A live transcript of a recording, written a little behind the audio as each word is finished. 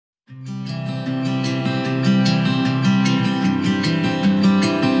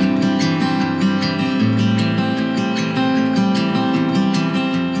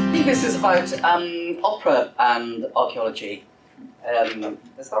about opera and archaeology.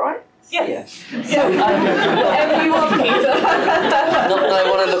 Is that right? Yes. Yeah. So, Whatever you want, Peter. not that I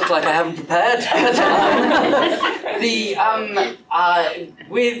want to look like I haven't prepared.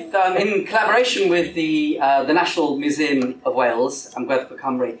 In collaboration with the National Museum of Wales, Amgueddfa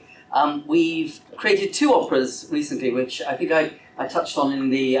Cymru, we've created two operas recently, which I think I touched on in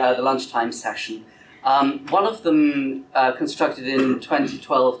the lunchtime session. One of them, constructed in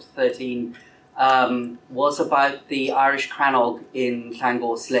 2012 to 13, was about the Irish crannog in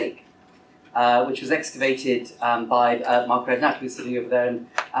Llangors Lake, which was excavated by Mark Redknap, who's sitting over there in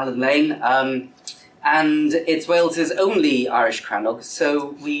Allen Lane. And it's Wales's only Irish crannog,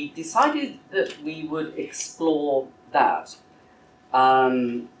 so we decided that we would explore that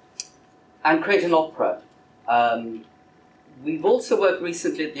and create an opera. We've also worked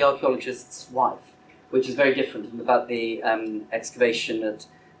recently at The Archaeologist's Wife, which is very different, and about the excavation at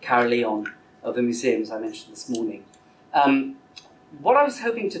Caerleon of the museums I mentioned this morning. What I was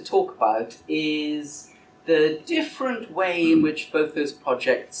hoping to talk about is the different way in which both those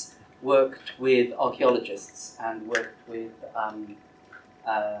projects worked with archaeologists and worked with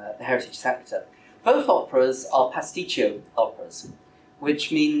the heritage sector. Both operas are pasticcio operas,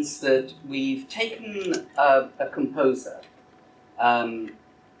 which means that we've taken a composer and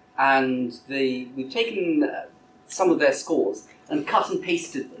we've taken some of their scores and cut and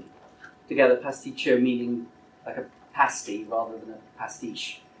pasted them together. Pasticcio meaning like a pasty rather than a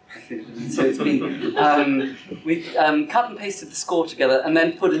pastiche. So it's been, we've cut and pasted the score together and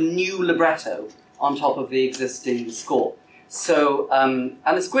then put a new libretto on top of the existing score. So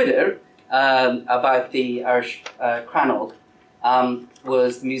Amgueddfa about the Irish crannog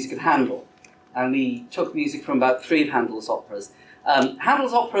was the music of Handel, and we took music from about 3 of Handel's operas.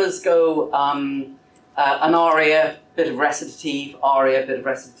 Handel's operas go an aria, bit of recitative, aria, bit of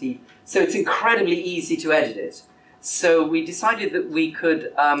recitative, so it's incredibly easy to edit it. So we decided that we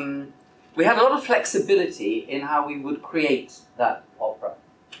could, we had a lot of flexibility in how we would create that opera.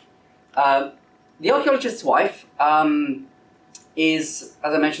 The Archaeologist's Wife is,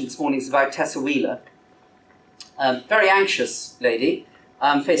 as I mentioned this morning, it's about Tessa Wheeler, a very anxious lady,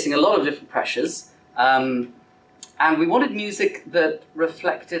 facing a lot of different pressures. And we wanted music that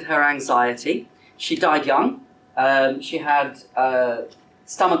reflected her anxiety. She died young. She had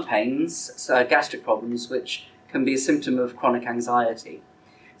stomach pains, gastric problems, which can be a symptom of chronic anxiety.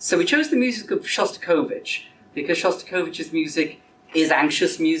 So we chose the music of Shostakovich because Shostakovich's music is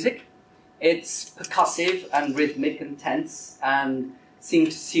anxious music. It's percussive and rhythmic and tense and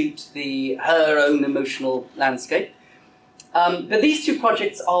seemed to suit her own emotional landscape. But these two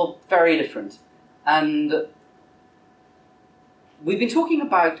projects are very different. And we've been talking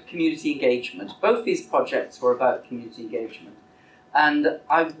about community engagement. Both these projects were about community engagement. And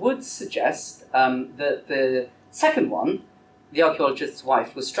I would suggest that the second one, The Archaeologist's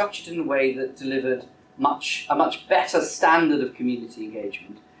Wife, was structured in a way that delivered a much better standard of community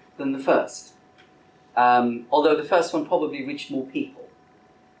engagement than the first. Although the first one probably reached more people.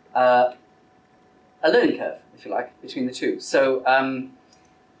 A learning curve, if you like, between the two. So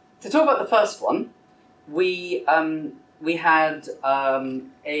to talk about the first one, we had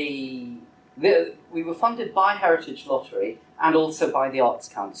we were funded by Heritage Lottery and also by the Arts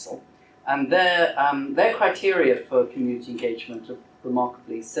Council. And their criteria for community engagement are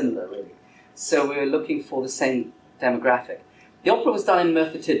remarkably similar, really. So we were looking for the same demographic. The opera was done in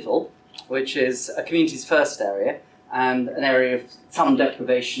Merthyr Tydfil, which is a community's first area, and an area of some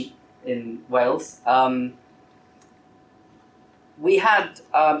deprivation in Wales. We had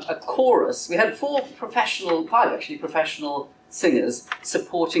a chorus. We had 5 professional singers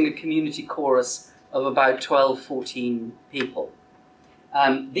supporting a community chorus of about 12, 14 people.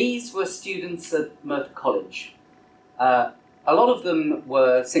 These were students at Merthyr College. A lot of them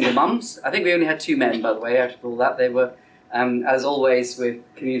were single mums. I think we only had 2 men, by the way, out of all that. They were, as always with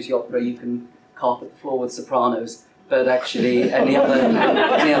community opera, you can carpet the floor with sopranos, but actually any other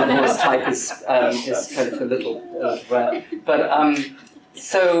voice type is kind of a little rare. But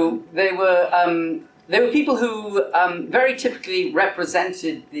so they were people who very typically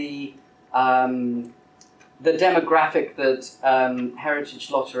represented the demographic that Heritage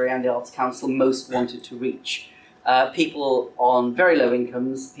Lottery and the Arts Council most wanted to reach. People on very low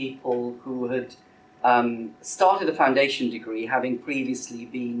incomes, people who had started a foundation degree having previously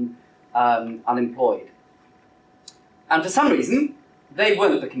been unemployed. And for some reason, they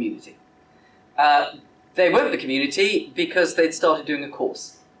weren't the community. They weren't the community because they'd started doing a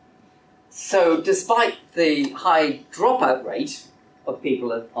course. So despite the high dropout rate of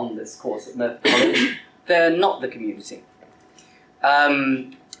people on this course at Merthyr College, they're not the community.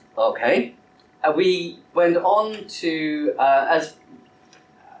 Okay. We went on to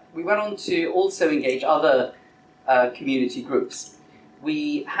also engage other community groups.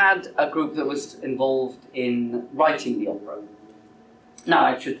 We had a group that was involved in writing the opera. Now,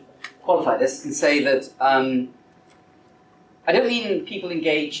 I should qualify this and say that I don't mean people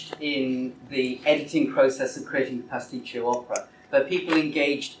engaged in the editing process of creating the pasticcio opera, but people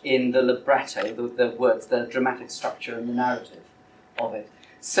engaged in the libretto, the words, the dramatic structure and the narrative of it.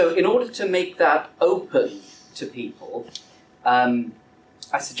 So in order to make that open to people, I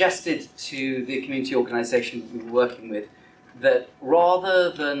suggested to the community organisation we were working with that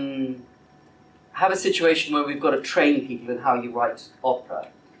rather than have a situation where we've got to train people in how you write opera,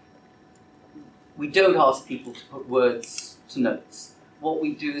 we don't ask people to put words to notes. What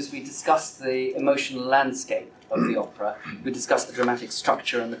we do is we discuss the emotional landscape of the opera, we discuss the dramatic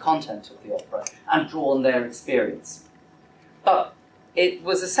structure and the content of the opera, and draw on their experience. But it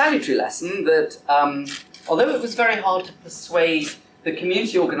was a salutary lesson that, although it was very hard to persuade the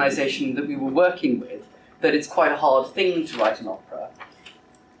community organisation that we were working with that it's quite a hard thing to write an opera,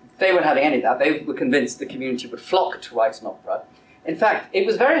 they weren't having any of that. They were convinced the community would flock to write an opera. In fact, it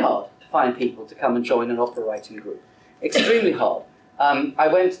was very hard to find people to come and join an opera writing group. Extremely hard. I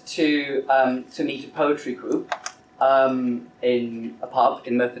went to meet a poetry group in a pub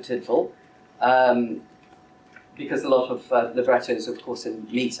in Merthyr Tydfil, because a lot of librettos, of course, in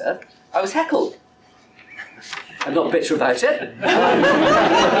metre. I was heckled. I'm not bitter about it. Kind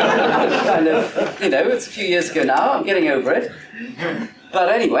of, you know, it's a few years ago now. I'm getting over it. But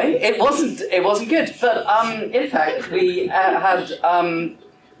anyway, it wasn't good. But in fact, we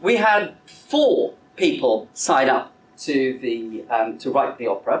had 4 people sign up to write the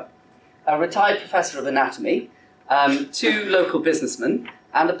opera: a retired professor of anatomy, 2 local businessmen,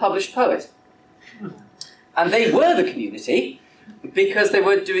 and a published poet. And they were the community because they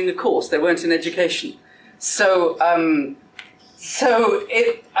weren't doing a course; they weren't in education. So, and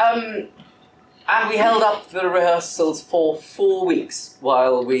we held up the rehearsals for 4 weeks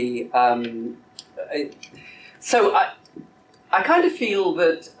while we. So I kind of feel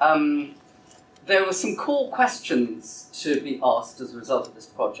that there were some core questions to be asked as a result of this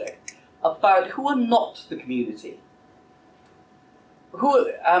project about who are not the community.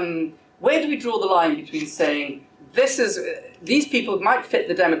 Where do we draw the line between saying these people might fit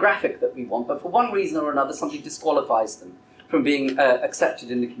the demographic that we want, but for one reason or another something disqualifies them from being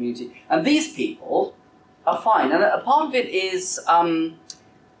accepted in the community, and these people are fine. And a part of it is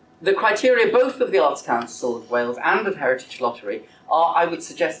the criteria both of the Arts Council of Wales and of Heritage Lottery are, I would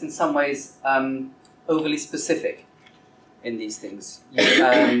suggest, in some ways overly specific in these things.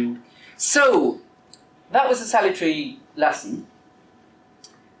 So that was a salutary lesson.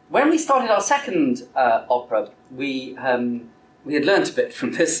 When we started our second opera, we had learnt a bit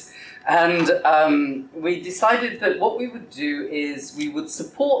from this, and we decided that what we would do is we would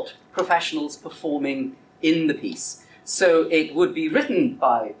support professionals performing in the piece. So it would be written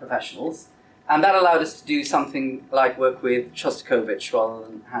by professionals, and that allowed us to do something like work with Shostakovich rather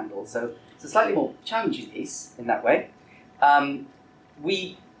than Handel. So it's a slightly more challenging piece in that way.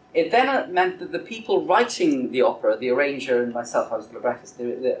 It then meant that the people writing the opera, the arranger and myself, I was the librettist,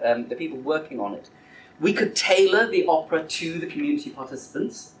 the people working on it, we could tailor the opera to the community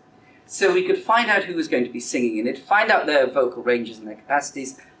participants. So we could find out who was going to be singing in it, find out their vocal ranges and their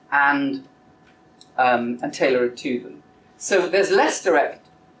capacities, and tailor it to them. So there's less direct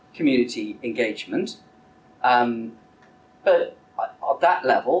community engagement, but at that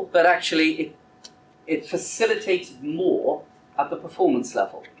level, but actually it facilitated more at the performance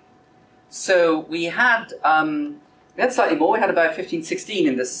level. So we had slightly more. We had about 15, 16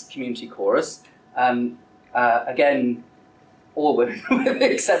 in this community chorus. Again, all women, with the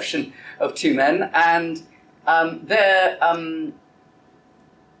exception of 2 men. And their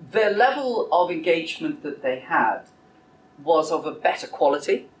level of engagement that they had was of a better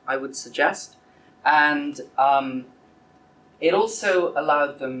quality, I would suggest. And it also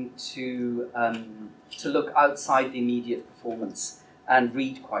allowed them to look outside the immediate performance and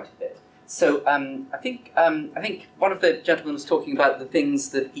read quite a bit. So I think one of the gentlemen was talking about the things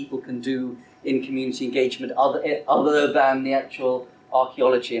that people can do in community engagement other than the actual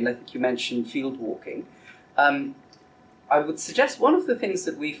archaeology, and I think you mentioned field walking. I would suggest one of the things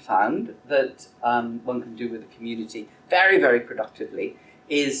that we found that one can do with the community very, very productively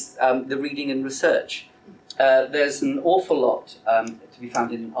is the reading and research. There's an awful lot to be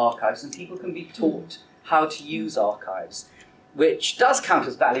found in archives, and people can be taught how to use archives, which does count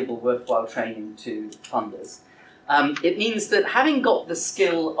as valuable, worthwhile training to funders. It means that having got the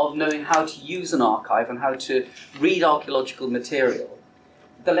skill of knowing how to use an archive and how to read archaeological material,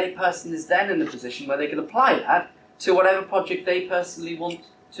 the layperson is then in the position where they can apply that to whatever project they personally want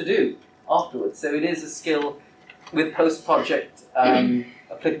to do afterwards. So it is a skill with post-project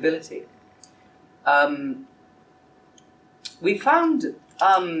applicability. We found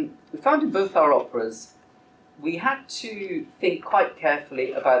in both our operas, we had to think quite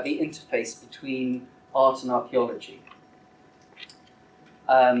carefully about the interface between art and archaeology.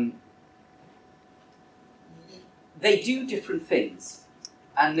 They do different things,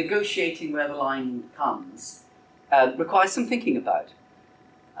 and negotiating where the line comes requires some thinking about.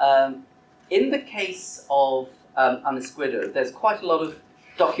 In the case of Amgueddfa, there's quite a lot of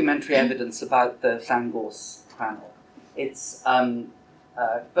documentary evidence about the Llangors panel. It's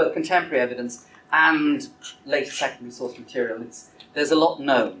both contemporary evidence and later secondary source material. There's a lot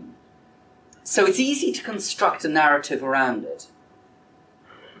known. So it's easy to construct a narrative around it.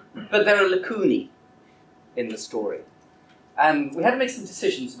 But there are lacunae in the story. And we had to make some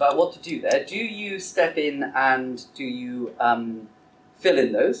decisions about what to do there. Do you step in and do you fill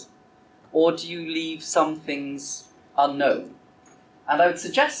in those? Or do you leave some things unknown? And I would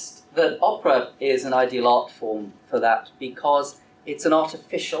suggest that opera is an ideal art form for that, because it's an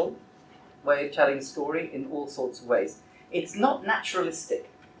artificial way of telling a story in all sorts of ways. It's not naturalistic.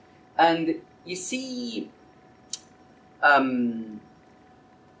 And you see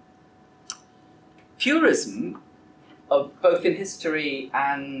purism, of both in history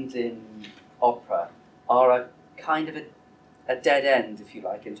and in opera, are a kind of a dead end, if you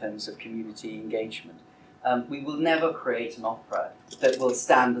like, in terms of community engagement. We will never create an opera that will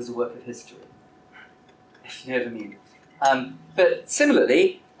stand as a work of history, if you know what I mean. But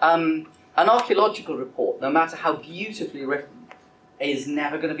similarly, an archaeological report, no matter how beautifully written, is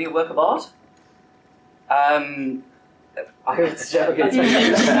never going to be a work of art. I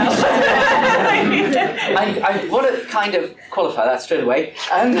want to kind of qualify that straight away,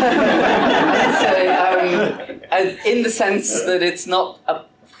 and in the sense that it's not a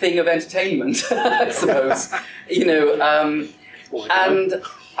thing of entertainment, I suppose, you know.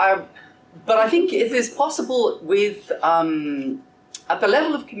 But I think it is possible with at the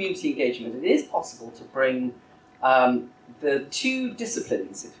level of community engagement, it is possible to bring the two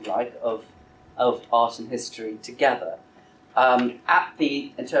disciplines, if you like, of art and history together at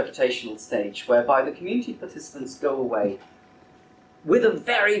the interpretational stage, whereby the community participants go away with a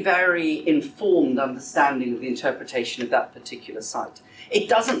very, very informed understanding of the interpretation of that particular site. It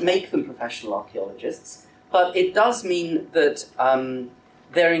doesn't make them professional archaeologists, but it does mean that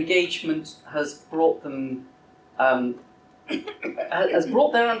their engagement has brought them has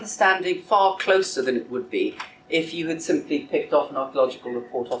brought their understanding far closer than it would be if you had simply picked off an archaeological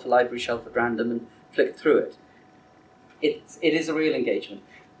report off a library shelf at random and flicked through it. It is a real engagement.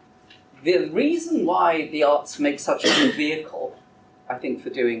 The reason why the arts make such a good vehicle, I think, for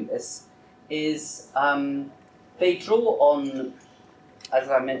doing this is they draw on, as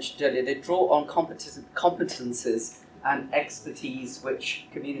I mentioned earlier, they draw on competences and expertise which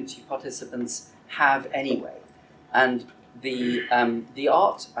community participants have anyway. And the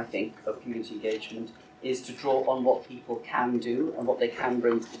art, I think, of community engagement is to draw on what people can do and what they can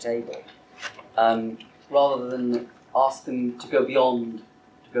bring to the table, rather than ask them to go beyond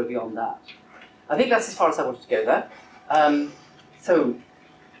that. I think that's as far as I wanted to go there. So,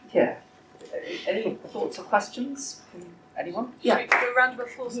 yeah. Any thoughts or questions from anyone? Yeah. A round of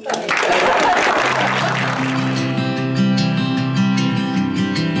applause.